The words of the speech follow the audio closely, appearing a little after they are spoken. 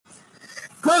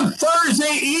Good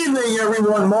Thursday evening,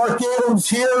 everyone. Mark Adams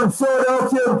here in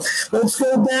Philadelphia. Let's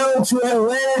go down to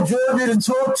Atlanta, Georgia, to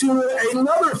talk to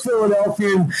another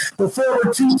Philadelphian, the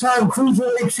former two-time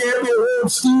Cruiserweight champion,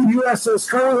 Lord Steve USS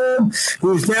Cunningha,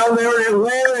 who's down there in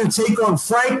Atlanta to take on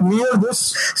Frank Mir this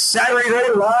Saturday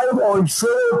night live on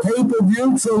Triller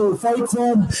Pay-Per-View, Triller Fight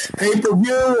Club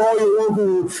Pay-Per-View, all your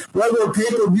local regular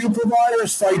pay-per-view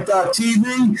providers,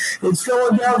 Fight.tv. It's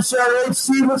going down Saturday night.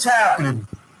 Steve, what's happening?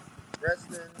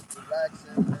 Resting, relaxing,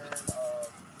 and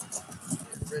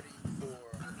getting ready for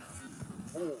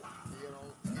war.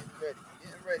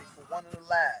 Getting ready for one of the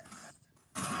last.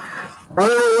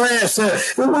 One of the last.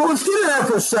 Well, let's get into that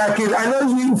for a second. I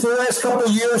know you, for the last couple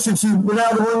of years since you've been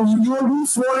out of the ring, you at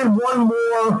least wanted one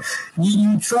more.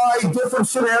 You tried different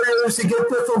scenarios to get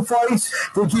different fights.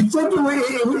 Did you think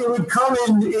it would come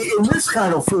in this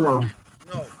kind of form?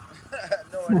 No,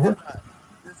 no, it did not.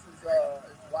 This is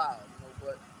it's wild,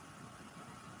 but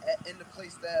in the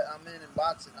place that I'm in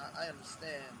boxing, I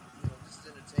understand, this is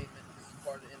entertainment. This is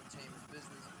part of the entertainment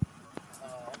business.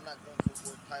 I'm not going for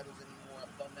world titles anymore.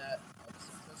 I've done that. I've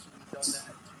successfully done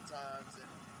that 2 times, and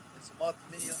some other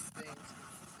many other things.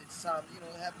 It's time,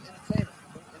 have entertainment.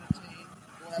 Entertain,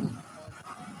 go have some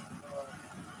fun,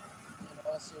 and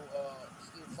also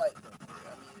still fight.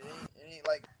 I mean, it ain't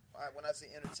like when I say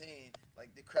entertain,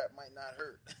 like the crap might not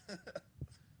hurt.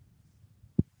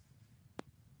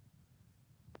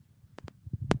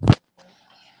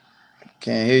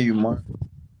 Can't hear you, Mark.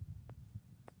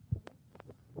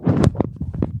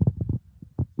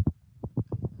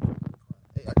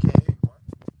 Hey, I can't hear you, Mark.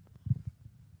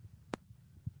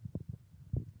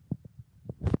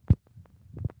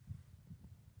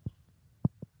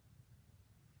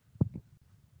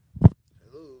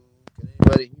 Hello, can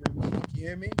anybody hear me? Can you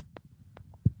hear me?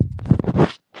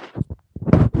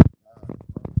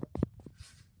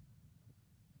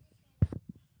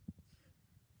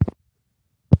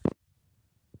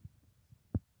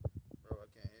 Bro, I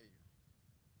can't hear you.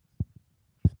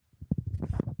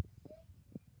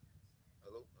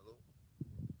 Hello, hello.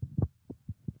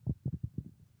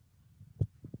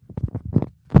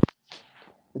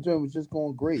 The joint was just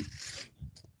going great.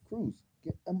 Cruz,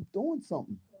 I'm doing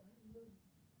something.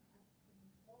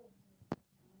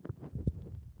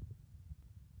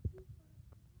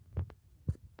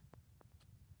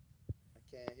 I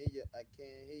can't hear you. I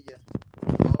can't hear you.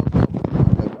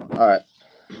 All right.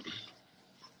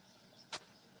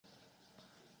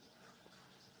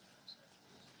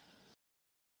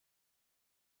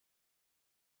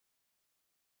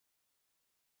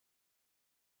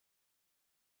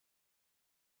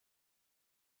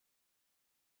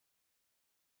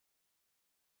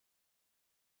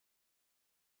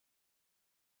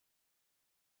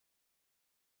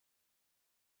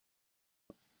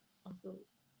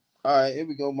 All right, here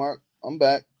we go, Mark. I'm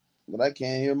back, but I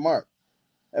can't hear Mark.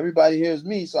 Everybody hears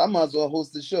me, so I might as well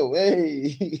host the show.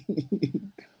 Hey.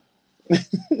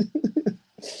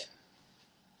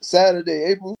 Saturday,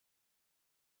 April.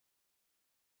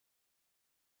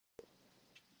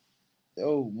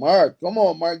 Yo, Mark, come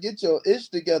on, Mark. Get your ish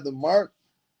together, Mark.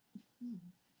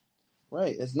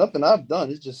 Right. It's nothing I've done.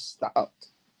 It's just stopped.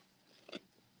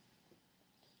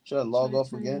 Should I log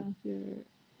off again?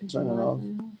 Turn it off.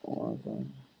 Oh, okay.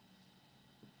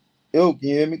 Yo, can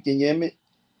you hear me? Can you hear me?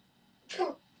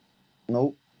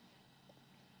 Nope.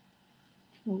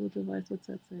 Mobile device, what's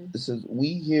that say? It says,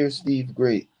 we hear Steve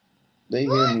great. They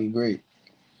hear me great.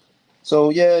 So,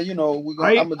 yeah, I'm going to just go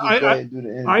ahead and do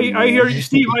the interview. I hear you,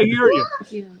 Steve. I hear you.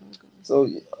 Yeah. So,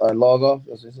 log off.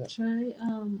 That's what it said. Try,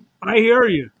 I hear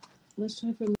you. let's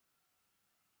try for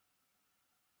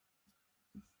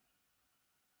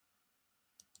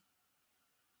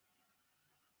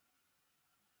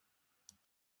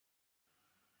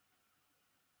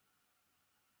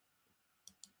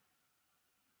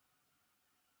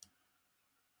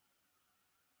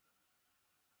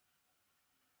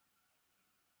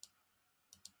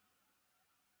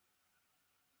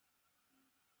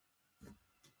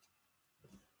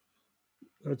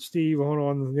Steve, hold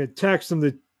on. I'm gonna text him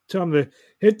to tell him to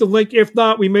hit the link. If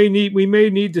not, we may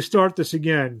need to start this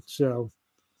again. So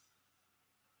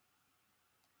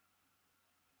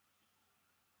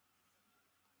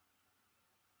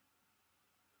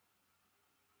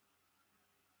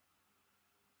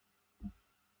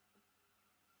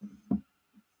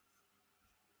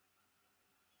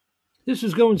this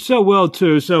is going so well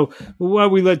too. So while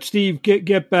we let Steve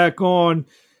get back on.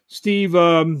 Steve,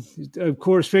 of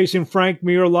course, facing Frank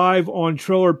Mir live on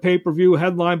Triller pay-per-view,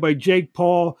 headlined by Jake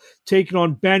Paul, taking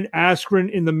on Ben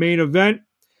Askren in the main event.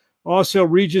 Also,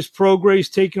 Regis Prograis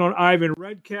taking on Ivan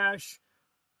Redcash.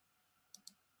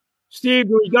 Steve,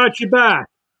 we got you back.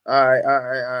 All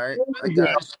right. I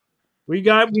got it. We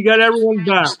got everyone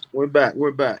back. We're back.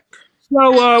 We're back.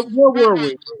 So where were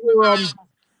we?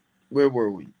 Where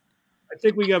were we? I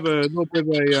think we have a little bit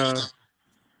of a.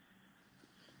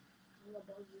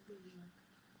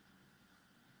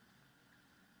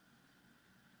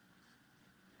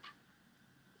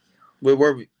 Where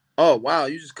were we? Oh wow,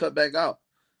 you just cut back out.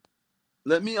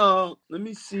 Let me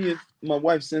see if my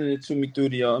wife's sending it to me through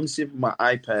the let me see if my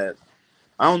iPad.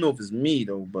 I don't know if it's me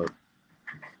though, but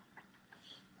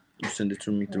you send it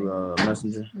to me through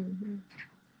Messenger. Mm-hmm.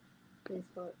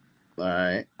 Facebook. All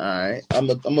right, all right.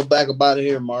 I'm a back up out of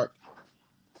here, Mark.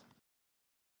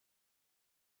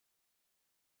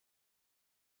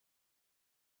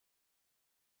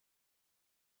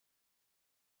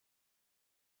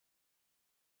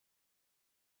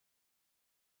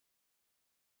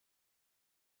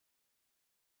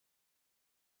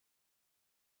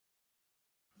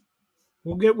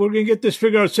 We're gonna get this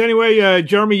figured out. So anyway,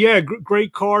 Jeremy, yeah,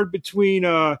 great card between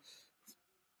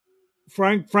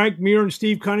Frank Mir and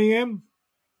Steve Cunningham.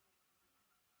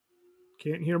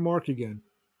 Can't hear Mark again.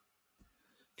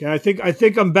 Okay, I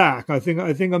think I'm back. I think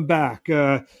I'm back.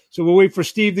 So we'll wait for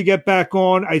Steve to get back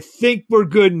on. I think we're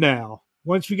good now.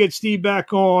 Once we get Steve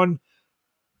back on,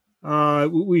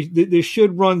 this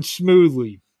should run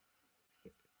smoothly.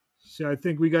 So I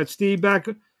think we got Steve back.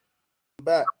 I'm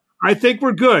back. I think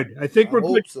we're good. I think I we're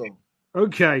good. hope so.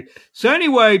 Okay. So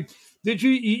anyway, did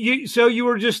you so you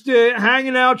were just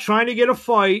hanging out trying to get a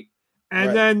fight, and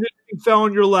Right. then you fell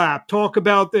in your lap. Talk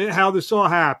about how this all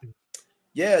happened.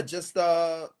 Yeah, just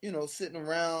sitting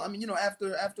around. I mean,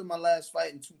 after my last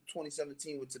fight in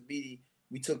 2017 with Tabiti,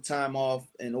 we took time off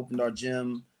and opened our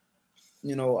gym.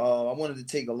 I wanted to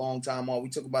take a long time off. We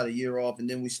took about a year off, and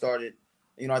then we started.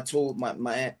 I told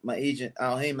my agent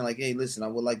Al Heyman, like, hey, listen, I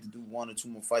would like to do 1 or 2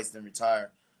 more fights, then retire.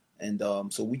 And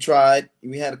so we tried.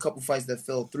 We had a couple fights that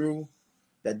fell through,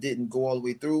 that didn't go all the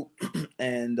way through,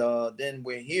 and then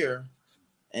we're here,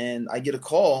 and I get a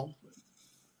call.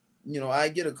 I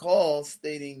get a call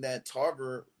stating that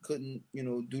Tarver couldn't,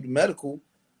 do the medical,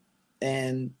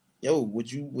 and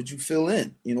would you fill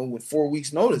in, with 4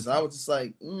 weeks notice? And I was just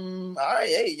like, all right,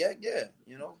 hey, yeah,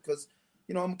 because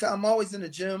I'm always in the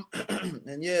gym,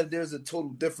 and yeah, there's a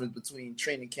total difference between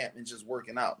training camp and just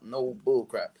working out. No bull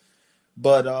crap,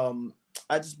 but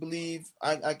I just believe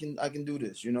I can do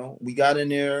this. We got in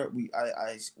there,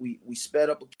 we sped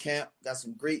up a camp, got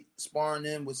some great sparring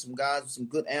in with some guys, with some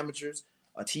good amateurs,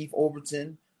 Chief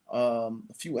Overton, a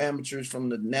few amateurs from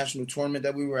the national tournament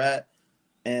that we were at,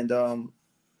 and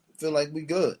feel like we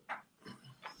good.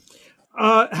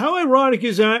 How ironic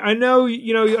is that? I know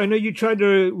you tried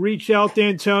to reach out to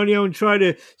Antonio and try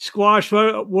to squash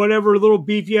whatever little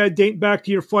beef you had dating back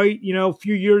to your fight, a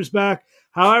few years back.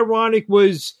 How ironic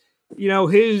was,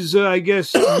 his I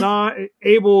guess not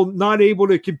able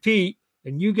to compete,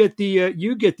 and you get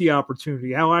the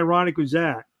opportunity. How ironic was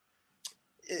that?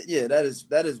 Yeah, that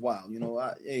is wild.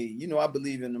 I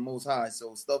believe in the Most High,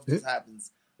 so stuff just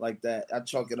happens like that. I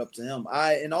chalk it up to him.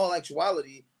 In all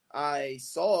actuality, I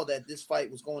saw that this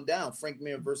fight was going down, Frank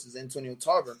Mir versus Antonio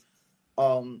Tarver.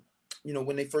 When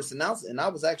they first announced it, and I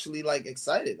was actually like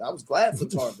excited. I was glad for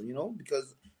Tarver,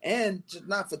 because, and just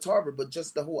not for Tarver, but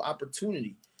just the whole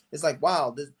opportunity. It's like,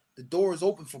 wow, the door is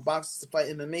open for boxers to fight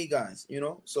MMA guys,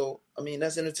 So I mean,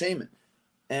 that's entertainment.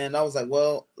 And I was like,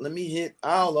 well, let me hit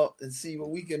Al up and see what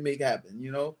we can make happen,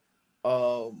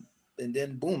 and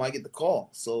then boom, I get the call.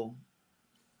 So,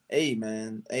 hey,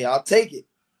 man, hey, I'll take it.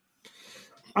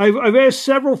 I've asked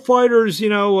several fighters. I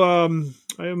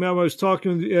remember I was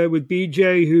talking with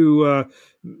BJ,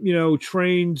 who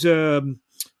trains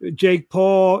Jake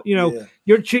Paul. Yeah.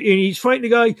 And he's fighting a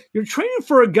guy. You're training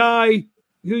for a guy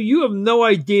who you have no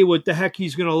idea what the heck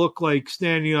he's going to look like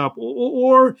standing up.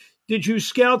 Or did you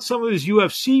scout some of his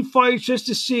UFC fights just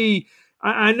to see?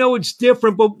 I know it's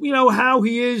different, but how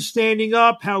he is standing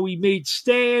up, how he made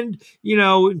stand.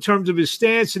 In terms of his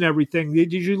stance and everything.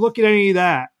 Did you look at any of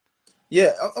that?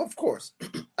 Yeah, of course.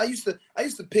 I used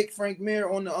to pick Frank Mir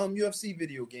on the UFC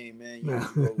video game, man,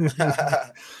 years ago.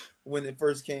 When it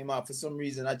first came out. For some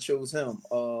reason I chose him.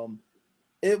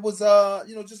 It was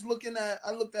just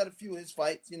I looked at a few of his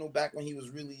fights, back when he was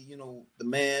really, the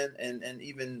man, and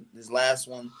even his last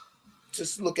one.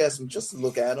 Just to look at him,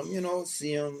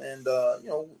 see him, and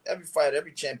every fight,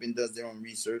 every champion does their own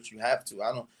research. You have to.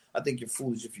 I think you're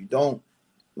foolish if you don't.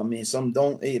 I mean, some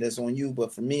don't. Hey, that's on you.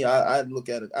 But for me, I look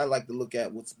at it. I like to look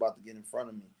at what's about to get in front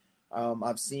of me.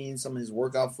 I've seen some of his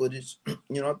workout footage. I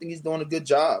think he's doing a good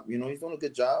job. He's doing a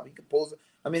good job. He can pose.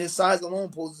 I mean, his size alone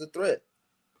poses a threat.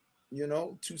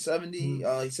 270.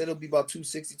 He said it'll be about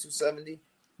 260, 270.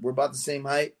 We're about the same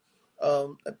height.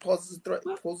 That poses a threat.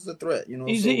 Poses a threat. You know,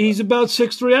 He's about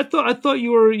 6'3". I thought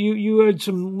you had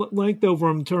some length over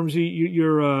him in terms of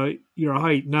your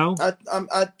height. No.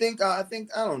 I think I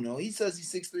don't know. He says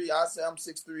he's 6'3". I say I'm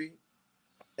 6'3".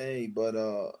 Hey, but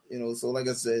you know, so like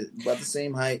I said, about the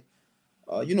same height.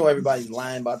 You know, everybody's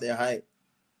lying about their height.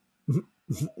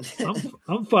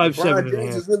 I'm 5'7" LeBron and a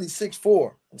James half. is really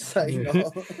 6'4". So, you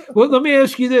know. Well, let me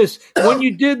ask you this: when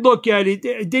you did look at it,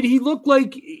 did he look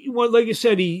like, well, like I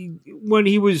said, when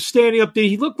he was standing up, did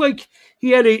he look like he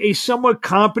had a somewhat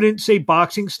competent, say,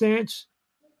 boxing stance?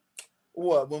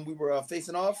 What, when we were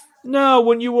facing off? No,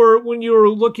 when you were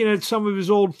looking at some of his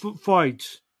old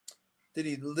fights. Did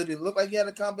he look like he had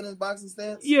a competent boxing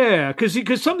stance? Yeah,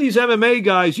 because some of these MMA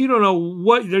guys, you don't know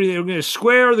what they're going to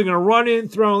square, they're going to run in,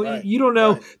 throw. Right, You don't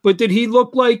know. right. But did he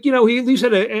look like, he at least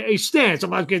had a stance? I'm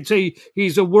not going to say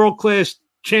he's a world class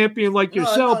champion like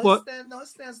yourself, but His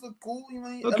stance look cool. You know,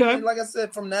 I okay. mean, like I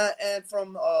said, from that and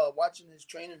from watching his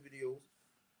training videos,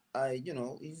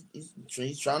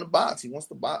 he's trying to box. He wants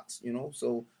to box. You know,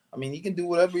 so I mean, he can do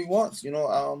whatever he wants. You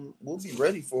know, we'll be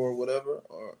ready for whatever,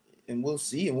 and we'll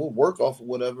see, and we'll work off of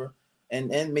whatever,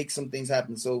 and make some things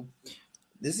happen. So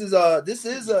this is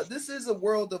a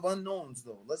world of unknowns,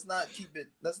 though. Let's not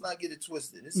get it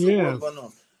twisted. This is a Yeah. world of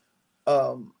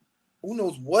unknowns. Who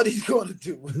knows what he's going to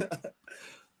do?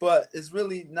 But it's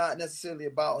really not necessarily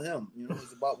about him. You know,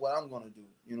 it's about what I'm going to do.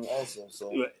 You know, also.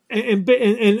 So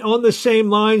And on the same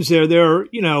lines, there are,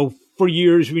 for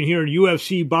years we've been hearing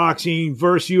UFC boxing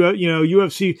versus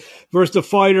UFC versus the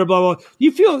fighter, blah blah.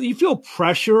 You feel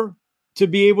pressure to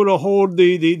be able to hold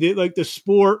the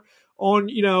sport on,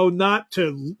 not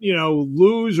to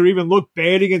lose or even look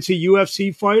bad against a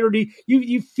UFC fighter. Do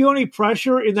you feel any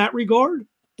pressure in that regard?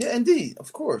 yeah, indeed,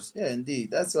 of course, yeah, indeed.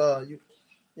 That's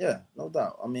yeah, no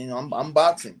doubt. I mean, I'm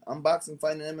boxing. I'm boxing,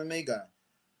 fighting an MMA guy.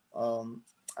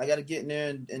 I got to get in there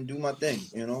and do my thing.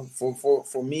 You know,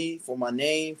 for me, for my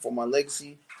name, for my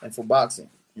legacy, and for boxing.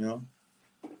 You know.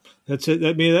 That's it.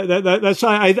 I mean, that's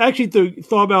I actually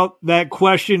thought about that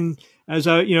question as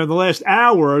the last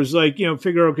hour. I was like,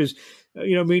 figure out because,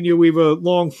 me and you, we have a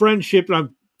long friendship, and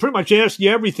I'm pretty much asked you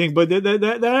everything. But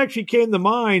that actually came to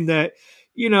mind that,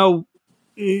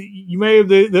 you may have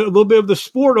the little bit of the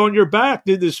sport on your back.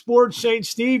 Did the sport, Saint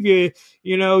Steve,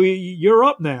 you're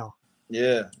up now.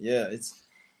 Yeah, yeah.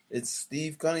 It's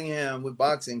Steve Cunningham with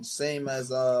boxing, same as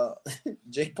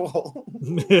Jake Paul.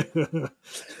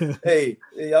 Hey,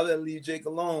 y'all gotta leave Jake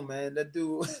alone, man. That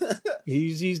dude.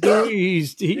 he's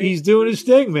doing his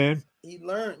thing, man. He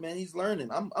learned, man. He's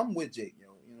learning. I'm with Jake, yo.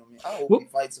 You know what I mean? I hope Well, he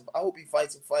fights. I hope he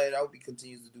fights a fight. I hope he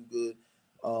continues to do good.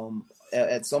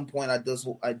 At some point, I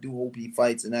do hope he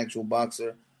fights an actual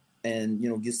boxer, and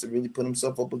gets to really put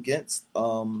himself up against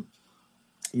a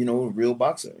real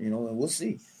boxer. And we'll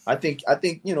see. I think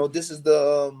this is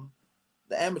the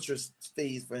amateur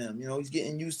phase for him. He's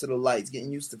getting used to the lights,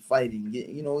 getting used to fighting.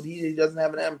 He doesn't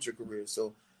have an amateur career,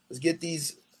 so let's get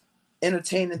these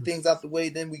entertaining things out the way.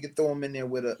 Then we can throw him in there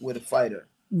with a fighter.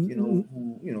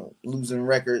 Who losing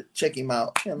record. Check him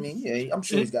out. I mean, yeah, I'm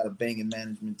sure he's got a banging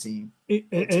management team.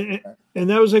 And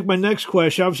that was like my next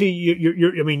question. Obviously,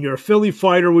 you're a Philly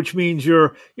fighter, which means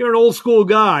you're an old school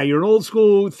guy. You're an old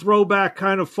school throwback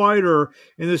kind of fighter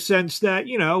in the sense that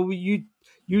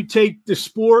you take the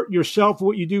sport yourself,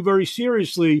 what you do, very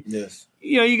seriously. Yes.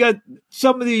 You got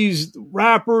some of these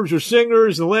rappers or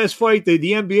singers. The last fight, the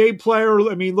NBA player,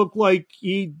 looked like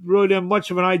he really didn't have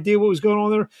much of an idea what was going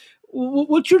on there.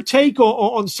 What's your take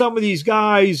on some of these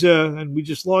guys? And we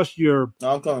just lost your.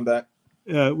 No, I'm coming back.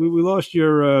 We lost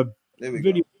your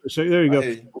video. Go. So there you go.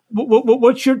 You.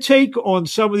 What's your take on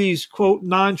some of these quote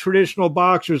non-traditional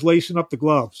boxers lacing up the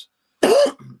gloves?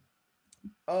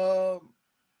 I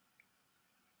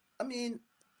mean,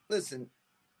 listen,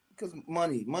 because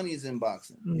money is in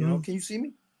boxing. Mm-hmm. Can you see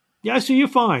me? Yeah, I see you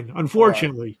fine.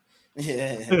 Unfortunately,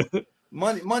 yeah.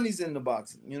 Money's in the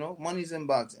boxing. Money's in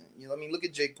boxing. Look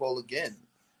at Jake Paul again.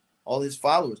 All his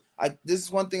followers. This is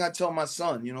one thing I tell my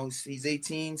son. He's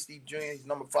 18, Steve Jr. He's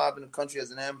number 5 in the country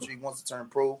as an amateur. He wants to turn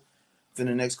pro within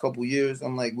the next couple of years.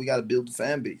 I'm like, we got to build the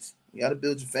fan base. You got to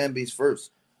build your fan base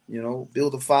first.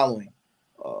 Build a following.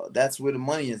 That's where the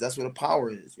money is. That's where the power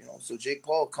is. So Jake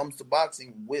Paul comes to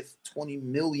boxing with 20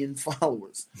 million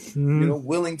followers. Mm-hmm.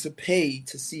 Willing to pay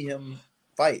to see him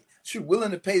fight. Shoot, willing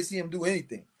to pay to see him do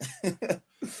anything.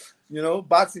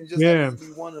 Boxing just happens to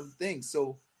be one of the things.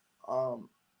 So,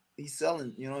 he's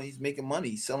selling. He's making money.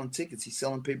 He's selling tickets. He's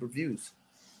selling pay-per-views.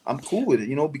 I'm cool with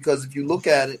it. Because if you look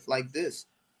at it like this,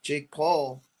 Jake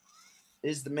Paul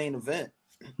is the main event,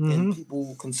 mm-hmm. and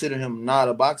people consider him not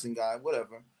a boxing guy.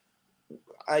 Whatever.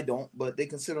 I don't, but they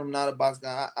consider him not a boxing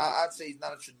guy. I'd say he's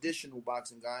not a traditional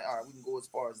boxing guy. All right, we can go as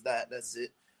far as that. That's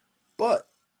it. But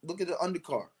look at the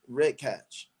undercard. Red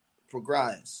Catch,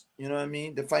 Prograis. You know what I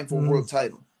mean? They're fighting for a world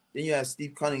title. Then you have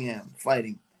Steve Cunningham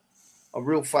fighting. A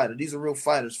real fighter. These are real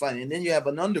fighters fighting. And then you have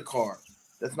an undercard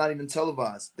that's not even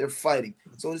televised. They're fighting.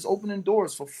 So it's opening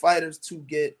doors for fighters to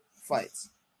get fights.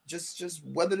 Just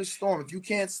weather the storm. If you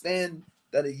can't stand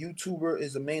that a YouTuber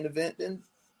is a main event, then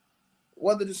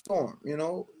weather the storm,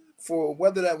 for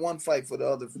weather that one fight for the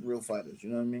other real fighters. You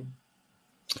know what I mean?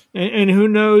 And who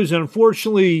knows?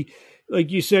 Unfortunately,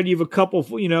 like you said, you have a couple,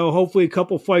 hopefully a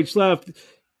couple fights left.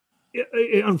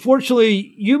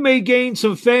 Unfortunately, you may gain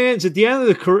some fans at the end of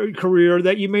the career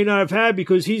that you may not have had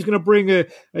because he's going to bring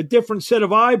a different set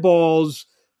of eyeballs,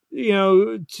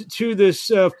 to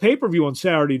this pay-per-view on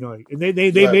Saturday night, and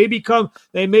they Right.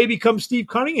 may become Steve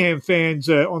Cunningham fans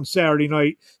on Saturday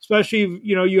night, especially if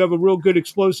you have a real good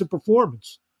explosive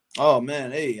performance. Oh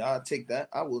man, hey, I'll take that.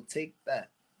 I will take that.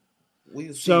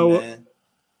 We'll see, So, man.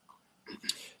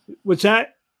 what's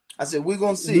that? I said we're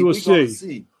gonna see. We will We're gonna see.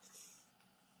 see.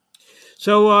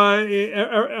 So,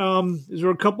 is there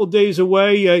a couple days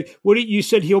away? What you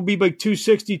said he'll be like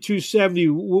 260, 270.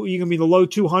 You gonna be in the low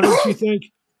 200s? You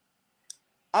think?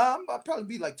 I'll probably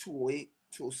be like 208,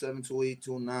 207, 208,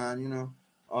 209.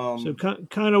 So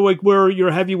kind of like where your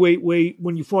heavyweight weight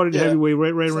when you fought at Yeah, heavyweight,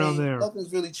 right same. around there.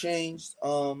 Nothing's really changed.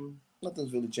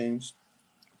 Nothing's really changed.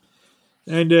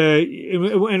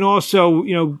 And also,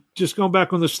 just going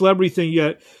back on the celebrity thing, you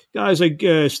got guys like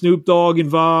Snoop Dogg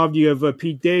involved. You have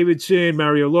Pete Davidson,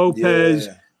 Mario Lopez.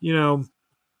 Yeah.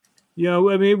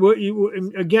 I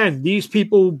mean, again, these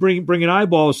people bringing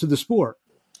eyeballs to the sport.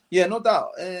 Yeah, no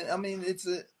doubt. And I mean, it's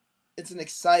an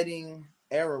exciting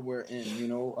era we're in.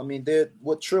 I mean,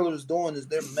 what Triller's doing is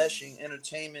they're meshing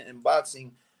entertainment and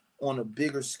boxing on a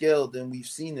bigger scale than we've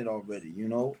seen it already.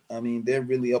 I mean, they're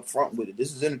really upfront with it.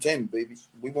 This is entertainment, baby.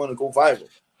 We want to go viral.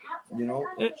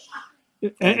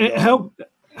 And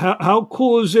how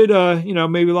cool is it?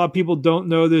 Maybe a lot of people don't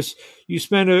know this. You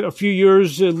spent a few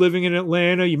years living in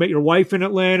Atlanta. You met your wife in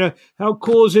Atlanta. How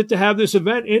cool is it to have this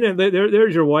event in it?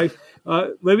 There's your wife.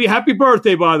 Libby, happy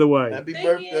birthday, by the way. Happy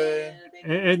birthday.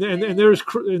 And there's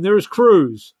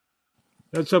Cruz.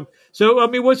 That's up. So I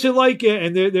mean, what's it like?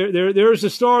 And there's the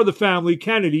star of the family,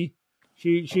 Kennedy.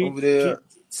 She over there,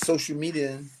 social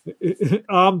media.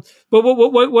 But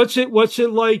what's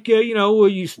it like?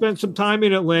 You spent some time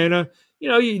in Atlanta.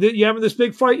 You having this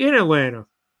big fight in Atlanta,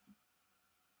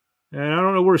 and I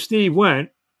don't know where Steve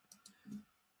went.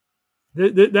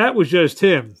 That was just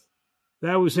him.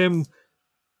 That was him.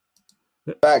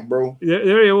 Back, bro.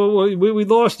 There we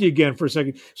lost you again for a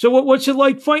second. So what's it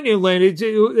like fighting in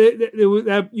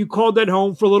Atlanta? You called that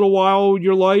home for a little while in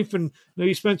your life, and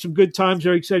you spent some good times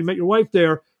there. You said you met your wife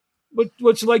there.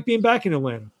 What's it like being back in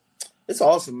Atlanta? It's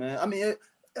awesome, man. I mean,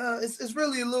 it's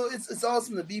really it's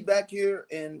awesome to be back here,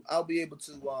 and I'll be able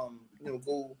to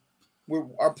go.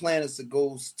 Our plan is to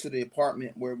go to the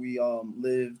apartment where we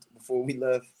lived before we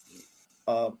left.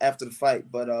 After the fight,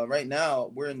 but right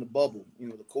now we're in the bubble, the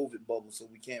COVID bubble, so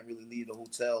we can't really leave the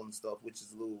hotel and stuff, which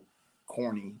is a little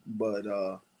corny. But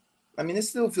I mean, it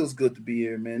still feels good to be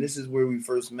here, man. This is where we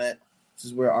first met. This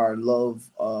is where our love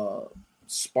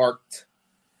sparked,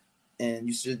 and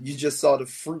you just saw the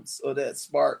fruits of that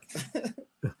spark.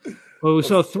 Well, we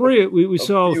saw three. We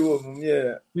saw a few of them.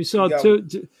 Yeah, we saw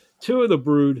two of the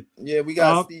brood. Yeah, we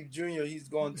got Steve Jr. He's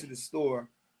going to the store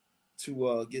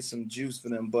to get some juice for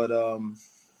them, but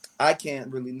I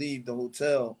can't really leave the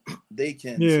hotel. They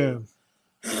can. Yeah.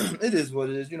 So it is what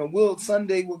it is.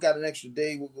 Sunday we'll got an extra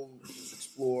day. We'll go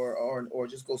explore or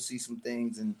just go see some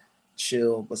things and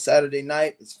chill. But Saturday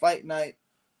night it's fight night.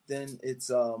 Then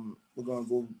it's we're gonna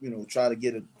go try to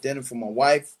get a dinner for my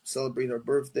wife, celebrate her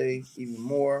birthday even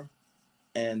more,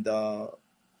 and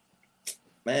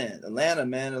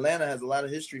Atlanta has a lot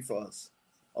of history for us.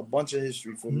 A bunch of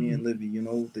history for me and Libby.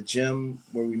 The gym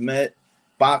where we met,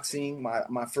 boxing.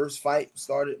 My first fight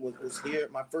was here.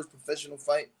 My first professional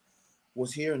fight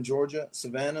was here in Georgia,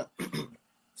 Savannah.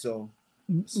 So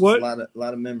a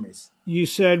lot of memories. You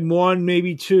said one,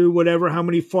 maybe two, whatever. How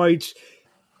many fights?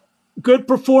 Good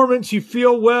performance. You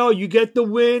feel well. You get the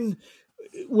win.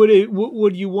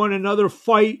 Would you want another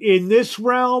fight in this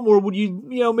realm, or would you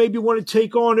maybe want to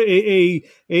take on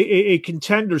a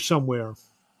contender somewhere?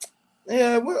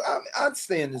 Yeah, well, I'd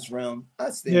stay in this realm.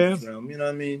 You know what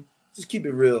I mean? Just keep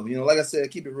it real. Like I said,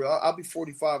 keep it real. I'll be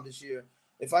 45 this year.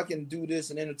 If I can do this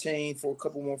and entertain for a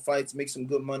couple more fights, make some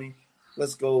good money,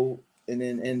 let's go and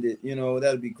then end it.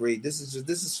 That'd be great. This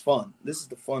is fun. This is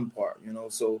the fun part.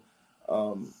 So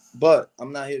But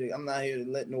I'm not here to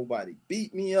let nobody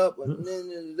beat me up or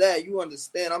that. You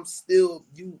understand? I'm still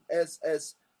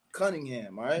USS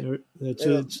Cunningham, all right? With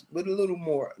a little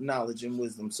more knowledge and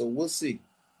wisdom. So we'll see.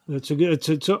 It's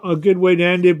a good way to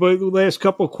end it. But the last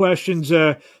couple of questions.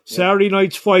 Saturday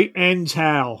night's fight ends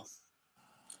how?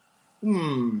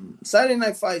 Saturday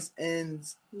night fights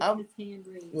ends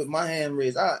with my hand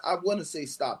raised. I want to say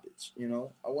stoppage.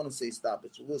 I want to say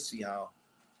stoppage. We'll see how.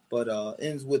 But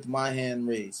ends with my hand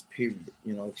raised. Period.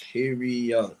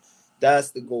 Period.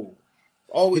 That's the goal.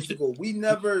 Always the goal. We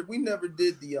never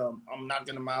did the I'm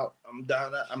knocking him out. I'm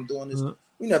down. I'm doing this.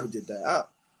 We never did that.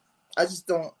 I just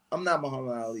don't. I'm not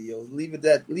Muhammad Ali, yo. Leave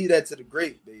that to the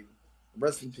great, baby.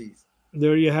 Rest in peace.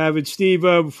 There you have it, Steve.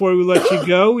 Before we let you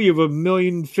go, you have 1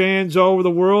 million fans all over the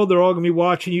world. They're all going to be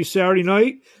watching you Saturday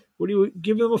night. What do you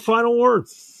give them a final word?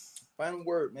 Final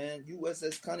word, man.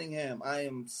 USS Cunningham. I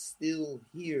am still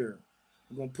here.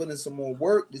 I'm going to put in some more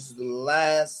work. These are the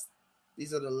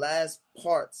last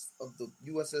parts of the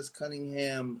USS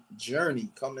Cunningham journey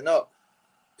coming up.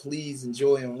 Please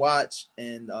enjoy and watch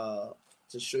and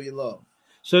just show your love.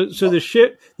 So the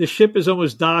ship is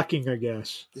almost docking, I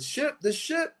guess. The ship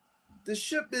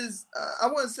is I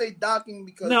wouldn't say docking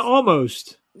because no,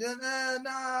 almost.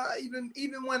 Nah. Even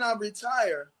when I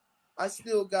retire, I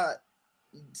still got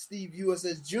Steve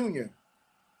USS Jr.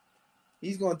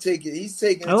 He's gonna take it. He's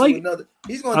taking it to another.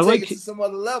 He's gonna take it to some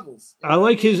other levels. I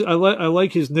like his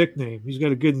nickname. He's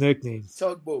got a good nickname.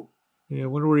 Tugboat. Yeah, I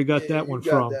wonder where he got that one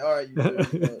from. That. All right, you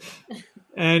good.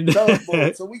 And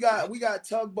Tugboat. So we got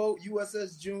Tugboat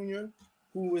USS Jr.,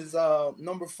 who is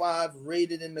number 5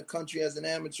 rated in the country as an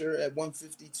amateur at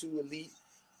 152 elite.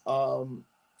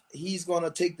 He's gonna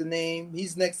take the name.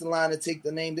 He's next in line to take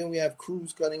the name. Then we have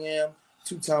Cruz Cunningham,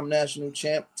 2-time national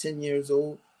champ, 10 years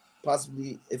old.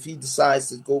 Possibly if he decides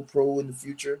to go pro in the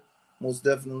future, most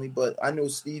definitely. But I know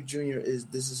Steve Jr.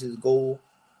 this is his goal,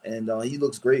 and he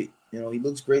looks great. He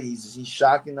looks great. He's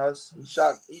shocking us. He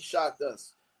shocked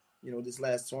us. This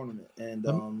last tournament, and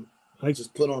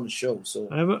just put on the show. So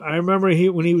I remember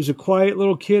when he was a quiet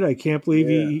little kid. I can't believe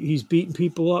he's beating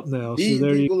people up now.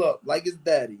 Beating people up like his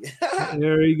daddy.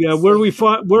 There you go. Where do we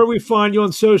find you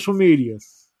on social media?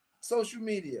 Social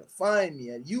media. Find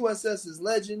me at USS's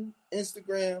Legend,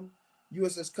 Instagram,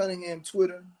 USS Cunningham,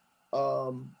 Twitter,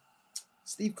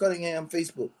 Steve Cunningham,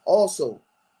 Facebook. Also,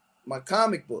 my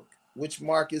comic book, which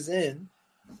Mark is in.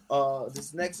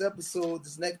 This next episode,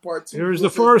 this next part 2. Here's the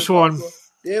first one.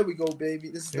 There we go, baby.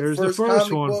 This is the first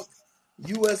comic book.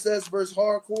 USS versus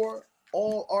Hardcore.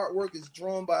 All artwork is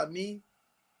drawn by me.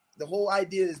 The whole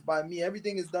idea is by me.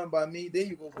 Everything is done by me. There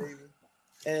you go, baby.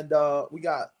 And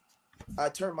I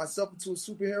turned myself into a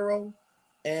superhero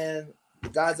and the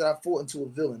guys that I fought into a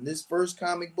villain. This first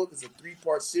comic book is a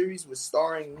 3-part series with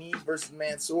starring me versus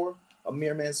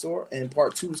Amir Mansour, and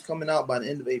part 2 is coming out by the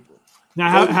end of April.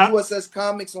 Now, USS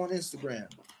Comics on Instagram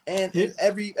and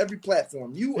every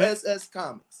platform. USS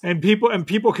Comics. And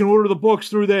people can order the books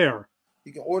through there.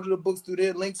 You can order the books through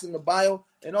there. Links in the bio.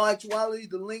 In all actuality,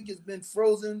 the link has been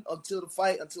frozen until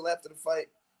after the fight.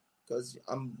 Because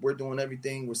we're doing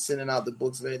everything, we're sending out the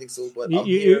books and everything. So, but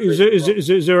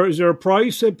is there a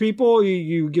price that people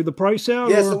you give the price out?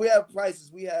 Yeah, so we have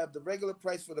prices. We have the regular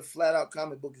price for the flat out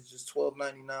comic book is just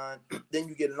 $12.99. Then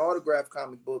you get an autographed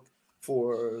comic book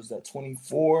for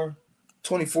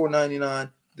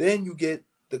 $24.99. Then you get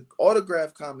the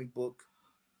autographed comic book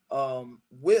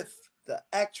with the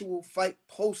actual fight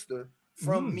poster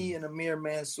from me and Amir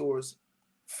Mansour's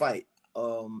fight.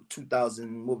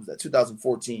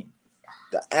 2014.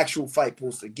 The actual fight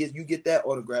poster. You get that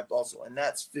autographed also, and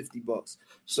that's $50.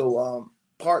 So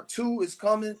part 2 is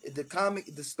coming.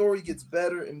 The story gets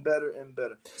better and better and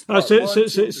better.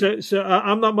 So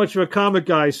I'm not much of a comic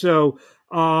guy. So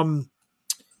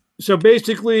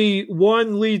basically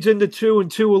 1 leads into 2, and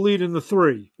 2 will lead into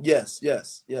 3. Yes.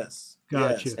 Gotcha. Yes.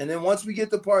 And then once we get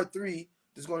to part 3,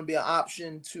 there's going to be an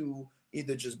option to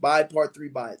either just buy part 3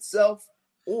 by itself,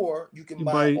 or you can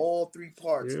buy all 3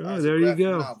 parts. Yeah, there you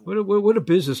go. What a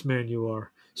businessman you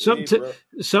are. Something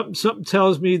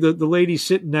tells me that the lady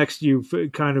sitting next to you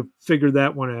kind of figured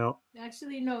that one out.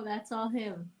 Actually, no, that's all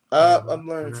him. I'm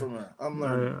learning from her.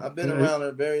 I've been around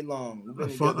her very long. I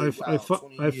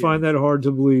find that hard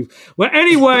to believe. Well,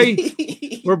 anyway,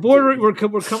 we're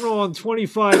coming on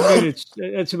 25 minutes.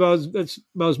 That's about as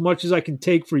much as I can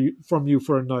take from you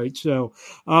for a night. So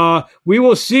we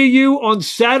will see you on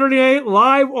Saturday night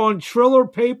live on Triller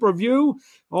pay-per-view.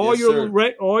 All your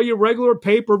regular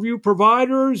pay-per-view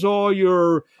providers, all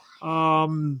your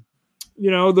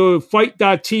the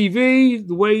fight.tv,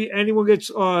 the way anyone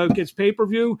gets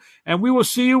pay-per-view. And we will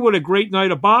see you with a great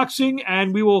night of boxing,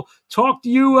 and we will talk to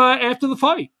you after the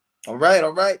fight. All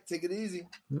right. Take it easy.